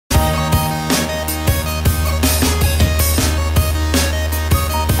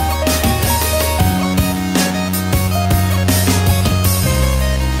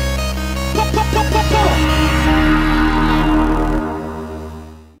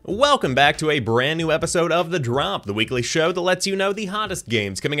Welcome back to a brand new episode of The Drop, the weekly show that lets you know the hottest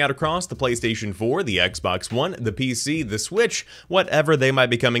games coming out across the PlayStation 4, the Xbox One, the PC, the Switch, whatever they might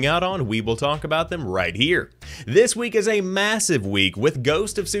be coming out on, we will talk about them right here. This week is a massive week with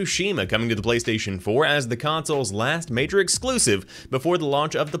Ghost of Tsushima coming to the PlayStation 4 as the console's last major exclusive before the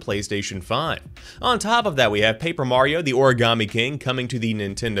launch of the PlayStation 5. On top of that, we have Paper Mario, the Origami King coming to the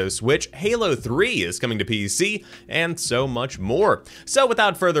Nintendo Switch, Halo 3 is coming to PC, and so much more. So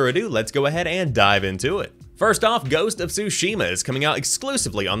without further ado, let's go ahead and dive into it. First off, Ghost of Tsushima is coming out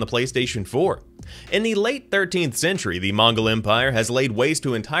exclusively on the PlayStation 4. In the late 13th century, the Mongol Empire has laid waste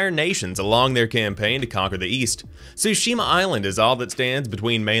to entire nations along their campaign to conquer the East. Tsushima Island is all that stands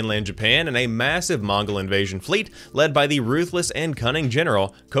between mainland Japan and a massive Mongol invasion fleet led by the ruthless and cunning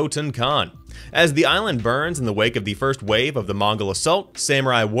general Khotun Khan. As the island burns in the wake of the first wave of the Mongol assault,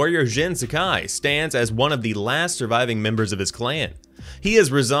 samurai warrior Jin Sakai stands as one of the last surviving members of his clan. He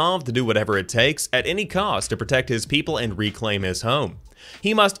is resolved to do whatever it takes at any cost to protect his people and reclaim his home.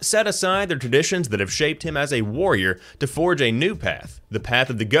 He must set aside the traditions that have shaped him as a warrior to forge a new path, the path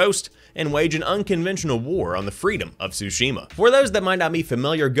of the Ghost, and wage an unconventional war on the freedom of Tsushima. For those that might not be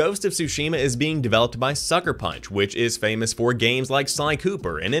familiar, Ghost of Tsushima is being developed by Sucker Punch, which is famous for games like Sly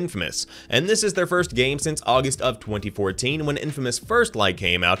Cooper and Infamous, and this is their first game since August of 2014 when Infamous First Light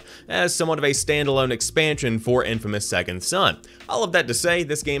came out as somewhat of a standalone expansion for Infamous Second Son. All of that to say,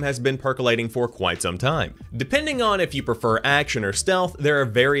 this game has been percolating for quite some time. Depending on if you prefer action or stealth, there are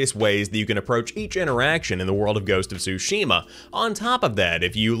various ways that you can approach each interaction in the world of Ghost of Tsushima. On top of that,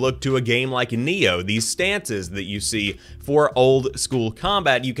 if you look to a game like Nioh, these stances that you see for old school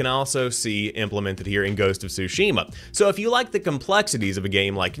combat, you can also see implemented here in Ghost of Tsushima. So if you like the complexities of a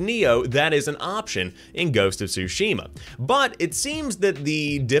game like Nioh, that is an option in Ghost of Tsushima. But it seems that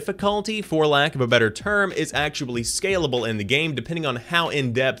the difficulty, for lack of a better term, is actually scalable in the game depending on how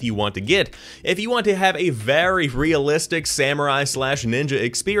in-depth you want to get. If you want to have a very realistic samurai/ninja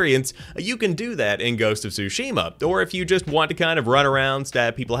experience, you can do that in Ghost of Tsushima. Or if you just want to kind of run around,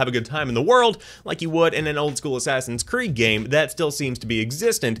 stab people, have a good time in the world, like you would in an old school Assassin's Creed game, that still seems to be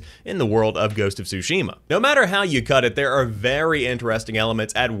existent in the world of Ghost of Tsushima. No matter how you cut it, there are very interesting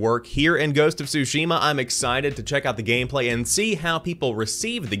elements at work here in Ghost of Tsushima. I'm excited to check out the gameplay and see how people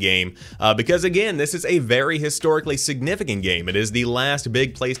receive the game, because again, this is a very historically significant game. It is the last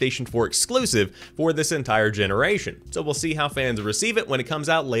big PlayStation 4 exclusive for this entire generation. So we'll see how fans receive it when it comes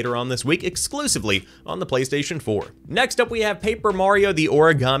out later on this week exclusively on the PlayStation 4. Next up, we have Paper Mario, the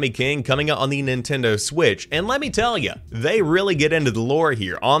Origami King coming out on the Nintendo Switch, and let me tell you, they really get into the lore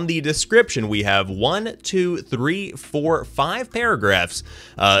here. On the description, we have 1, 2, 3, 4, 5 paragraphs,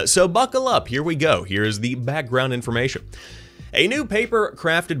 so buckle up, here we go. Here's the background information. A new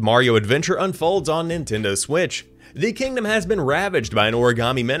paper-crafted Mario adventure unfolds on Nintendo Switch. The kingdom has been ravaged by an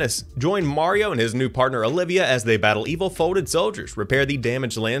origami menace. Join Mario and his new partner Olivia as they battle evil folded soldiers, repair the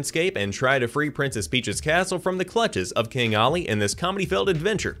damaged landscape, and try to free Princess Peach's castle from the clutches of King Ali in this comedy-filled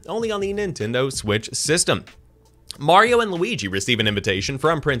adventure, only on the Nintendo Switch system. Mario and Luigi receive an invitation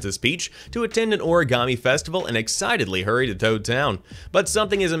from Princess Peach to attend an origami festival and excitedly hurry to Toad Town. But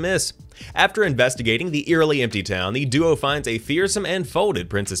something is amiss. After investigating the eerily empty town, the duo finds a fearsome and folded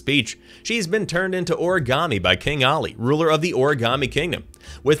Princess Peach. She's been turned into origami by King Ali, ruler of the Origami Kingdom.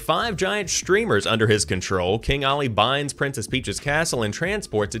 With 5 giant streamers under his control, King Ali binds Princess Peach's castle and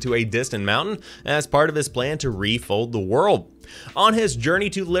transports it to a distant mountain as part of his plan to refold the world. On his journey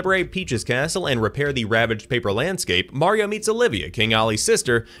to liberate Peach's castle and repair the ravaged paper landscape, Mario meets Olivia, King Ali's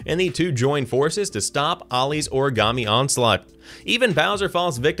sister, and the two join forces to stop Ali's origami onslaught. Even Bowser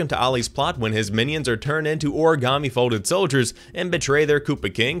falls victim to Ali's plot when his minions are turned into origami folded soldiers and betray their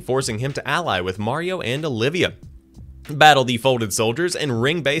Koopa King, forcing him to ally with Mario and Olivia. Battle the folded soldiers in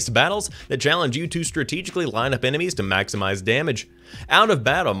ring-based battles that challenge you to strategically line up enemies to maximize damage. Out of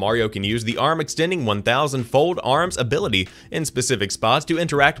battle, Mario can use the arm-extending 1000 fold arms ability in specific spots to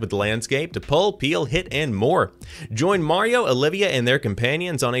interact with the landscape, to pull, peel, hit, and more. Join Mario, Olivia, and their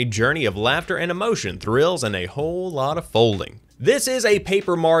companions on a journey of laughter and emotion, thrills, and a whole lot of folding. This is a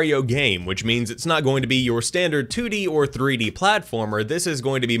Paper Mario game, which means it's not going to be your standard 2D or 3D platformer. This is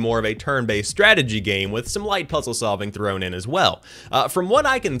going to be more of a turn-based strategy game with some light puzzle solving thrown in as well. From what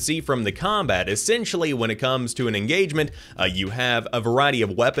I can see from the combat, essentially when it comes to an engagement, you have have a variety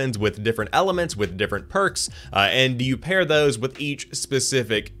of weapons with different elements, with different perks, and you pair those with each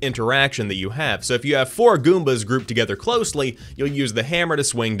specific interaction that you have. So if you have 4 Goombas grouped together closely, you'll use the hammer to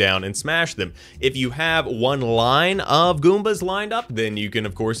swing down and smash them. If you have one line of Goombas lined up, then you can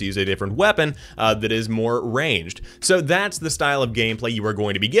of course use a different weapon that is more ranged. So that's the style of gameplay you are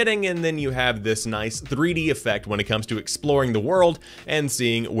going to be getting, and then you have this nice 3D effect when it comes to exploring the world and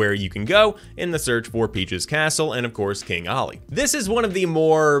seeing where you can go in the search for Peach's Castle and of course King Ollie. This is one of the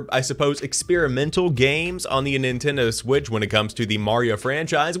more, I suppose, experimental games on the Nintendo Switch when it comes to the Mario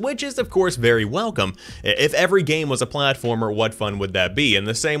franchise, which is of course very welcome. If every game was a platformer, what fun would that be? In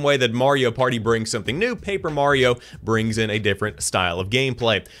the same way that Mario Party brings something new, Paper Mario brings in a different style of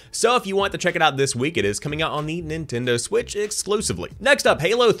gameplay. So if you want to check it out this week, it is coming out on the Nintendo Switch exclusively. Next up,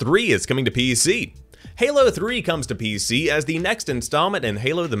 Halo 3 is coming to PC. Halo 3 comes to PC as the next installment in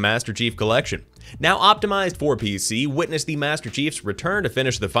Halo the Master Chief Collection. Now optimized for PC, witness the Master Chief's return to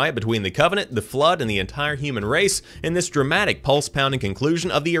finish the fight between the Covenant, the Flood, and the entire human race in this dramatic, pulse-pounding conclusion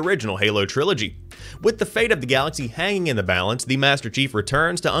of the original Halo trilogy. With the fate of the galaxy hanging in the balance, the Master Chief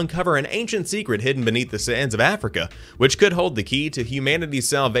returns to uncover an ancient secret hidden beneath the sands of Africa, which could hold the key to humanity's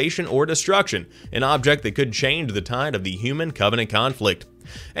salvation or destruction, an object that could change the tide of the human-Covenant conflict.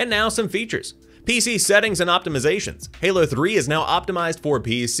 And now some features. PC settings and optimizations. Halo 3 is now optimized for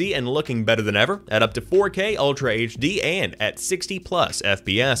PC and looking better than ever at up to 4K Ultra HD and at 60 plus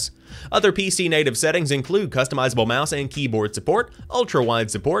FPS. Other PC native settings include customizable mouse and keyboard support,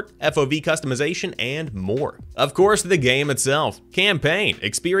 ultra-wide support, FOV customization, and more. Of course, the game itself. Campaign.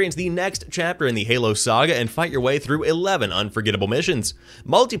 Experience the next chapter in the Halo saga and fight your way through 11 unforgettable missions.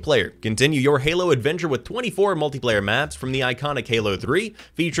 Multiplayer. Continue your Halo adventure with 24 multiplayer maps from the iconic Halo 3,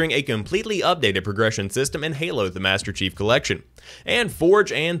 featuring a completely updated progression system in Halo the Master Chief Collection. And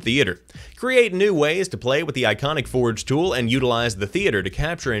Forge and Theater. Create new ways to play with the iconic Forge tool and utilize the theater to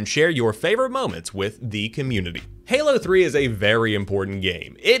capture and share your favorite moments with the community. Halo 3 is a very important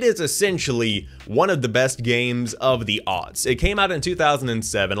game. It is essentially one of the best games of the aughts. It came out in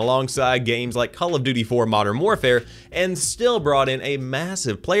 2007 alongside games like Call of Duty 4 Modern Warfare and still brought in a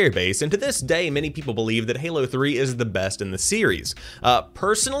massive player base, and to this day many people believe that Halo 3 is the best in the series.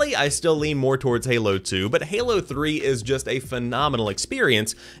 Personally, I still lean more towards Halo 2, but Halo 3 is just a phenomenal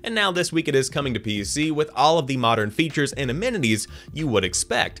experience, and now this week it is coming to PC with all of the modern features and amenities you would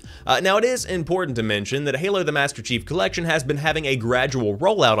expect. Now it is important to mention that Halo the Master Chief Collection has been having a gradual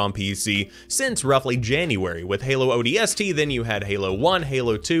rollout on PC since roughly January. With Halo ODST, then you had Halo 1,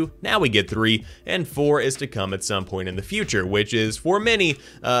 Halo 2, now we get 3, and 4 is to come at some point in the future, which is, for many,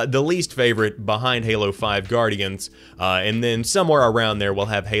 the least favorite behind Halo 5 Guardians, and then somewhere around there we'll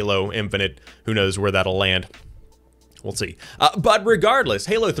have Halo Infinite. Who knows where that'll land. We'll see. But regardless,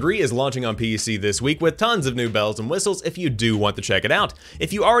 Halo 3 is launching on PC this week with tons of new bells and whistles if you do want to check it out.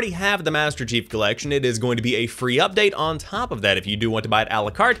 If you already have the Master Chief Collection, it is going to be a free update. On top of that, if you do want to buy it a la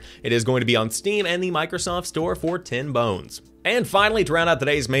carte, it is going to be on Steam and the Microsoft Store for 10 bones. And finally, to round out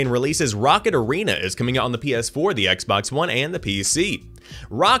today's main releases, Rocket Arena is coming out on the PS4, the Xbox One, and the PC.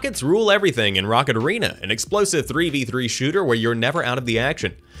 Rockets rule everything in Rocket Arena, an explosive 3v3 shooter where you're never out of the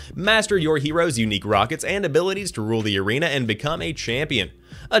action. Master your hero's unique rockets and abilities to rule the arena and become a champion.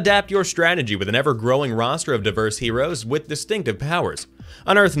 Adapt your strategy with an ever-growing roster of diverse heroes with distinctive powers.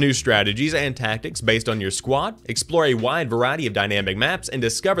 Unearth new strategies and tactics based on your squad, explore a wide variety of dynamic maps, and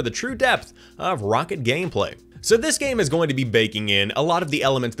discover the true depth of Rocket gameplay. So this game is going to be baking in a lot of the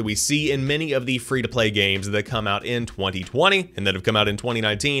elements that we see in many of the free-to-play games that come out in 2020 and that have come out in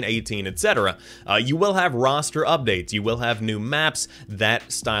 2019, 18, etc. You will have roster updates, you will have new maps,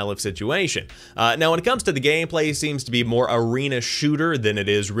 that style of situation. Now when it comes to the gameplay, it seems to be more arena shooter than it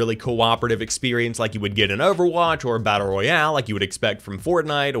is really cooperative experience like you would get in Overwatch or Battle Royale like you would expect from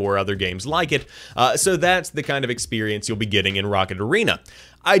Fortnite or other games like it. So that's the kind of experience you'll be getting in Rocket Arena.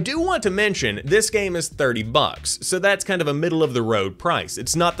 I do want to mention this game is $30, so that's kind of a middle-of-the-road price.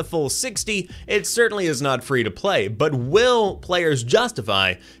 It's not the full $60, it certainly is not free to play, but will players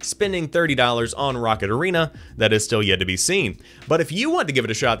justify spending $30 on Rocket Arena? That is still yet to be seen. But if you want to give it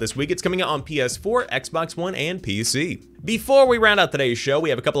a shot this week, it's coming out on PS4, Xbox One, and PC. Before we round out today's show,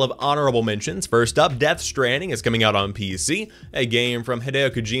 we have a couple of honorable mentions. First up, Death Stranding is coming out on PC, a game from Hideo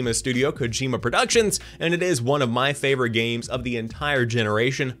Kojima's studio, Kojima Productions, and it is one of my favorite games of the entire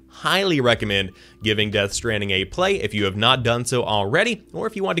generation. highly recommend giving Death Stranding a play if you have not done so already, or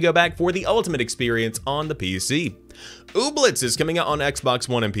if you want to go back for the ultimate experience on the PC. Ooblets is coming out on Xbox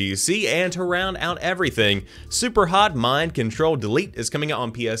One and PC, and to round out everything, Super Hot Mind Control Delete is coming out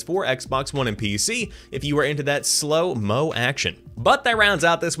on PS4, Xbox One, and PC if you are into that slow-mo action. But that rounds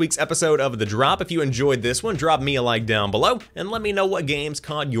out this week's episode of The Drop. If you enjoyed this one, drop me a like down below, and let me know what games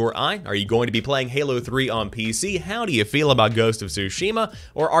caught your eye. Are you going to be playing Halo 3 on PC? How do you feel about Ghost of Tsushima?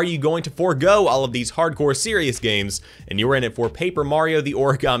 Or are you going to forego all of these hardcore serious games, and you're in it for Paper Mario the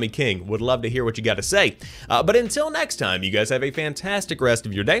Origami King? Would love to hear what you got to say. But until next time, you guys have a fantastic rest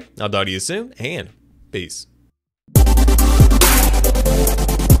of your day. I'll talk to you soon, and peace.